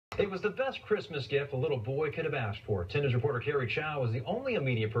It was the best Christmas gift a little boy could have asked for. 10 News reporter Carrie Chow was the only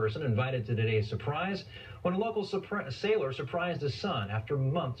immediate person invited to today's surprise when a local sailor surprised his son after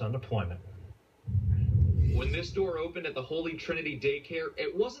months on deployment. When this door opened at the Holy Trinity Daycare,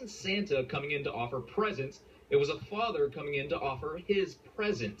 it wasn't Santa coming in to offer presents. It was a father coming in to offer his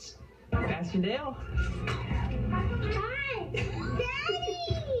presents. Pastor Dale. Hi! Daddy!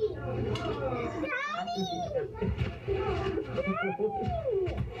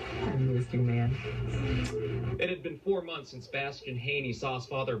 I missed you, man. It had been 4 months since Bradley Haney saw his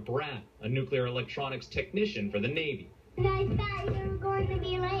father, Brad, a nuclear electronics technician for the Navy. And I thought you were going to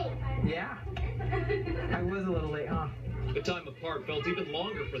be late. Yeah. I was a little late, huh? The time apart felt even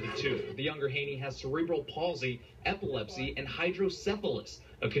longer for the two. The younger Haney has cerebral palsy, epilepsy, and hydrocephalus,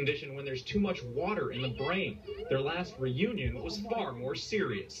 a condition when there's too much water in the brain. Their last reunion was far more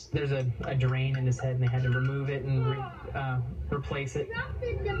serious. There's a drain in his head, and they had to remove it and replace it.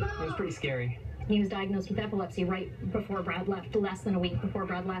 It was pretty scary. He was diagnosed with epilepsy right before Brad left, less than a week before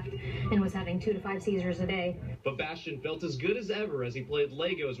Brad left, and was having 2 to 5 seizures a day. But Bastian felt as good as ever as he played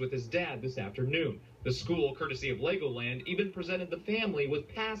Legos with his dad this afternoon. The school, courtesy of Legoland, even presented the family with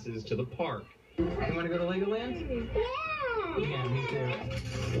passes to the park. You want to go to Legoland? Yeah! Yeah, me too.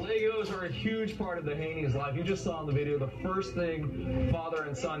 Legos are a huge part of the Haney's life. You just saw in the video, the first thing father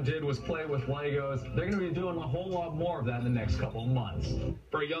and son did was play with Legos. They're going to be doing a whole lot more of that in the next couple of months.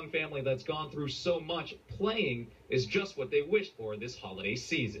 For a young family that's gone through so much, playing is just what they wished for this holiday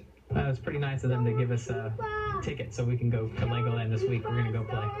season. It's pretty nice of them to give us a ticket so we can go to Legoland this week. We're going to go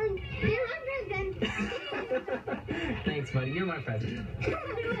play. You're my present. Thanks, buddy. You're my present.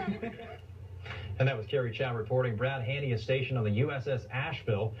 And that was Carrie Chow reporting. Brad Haney is stationed on the USS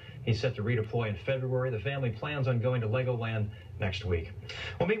Asheville. He's set to redeploy in February. The family plans on going to Legoland next week.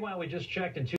 Well, meanwhile, we just checked in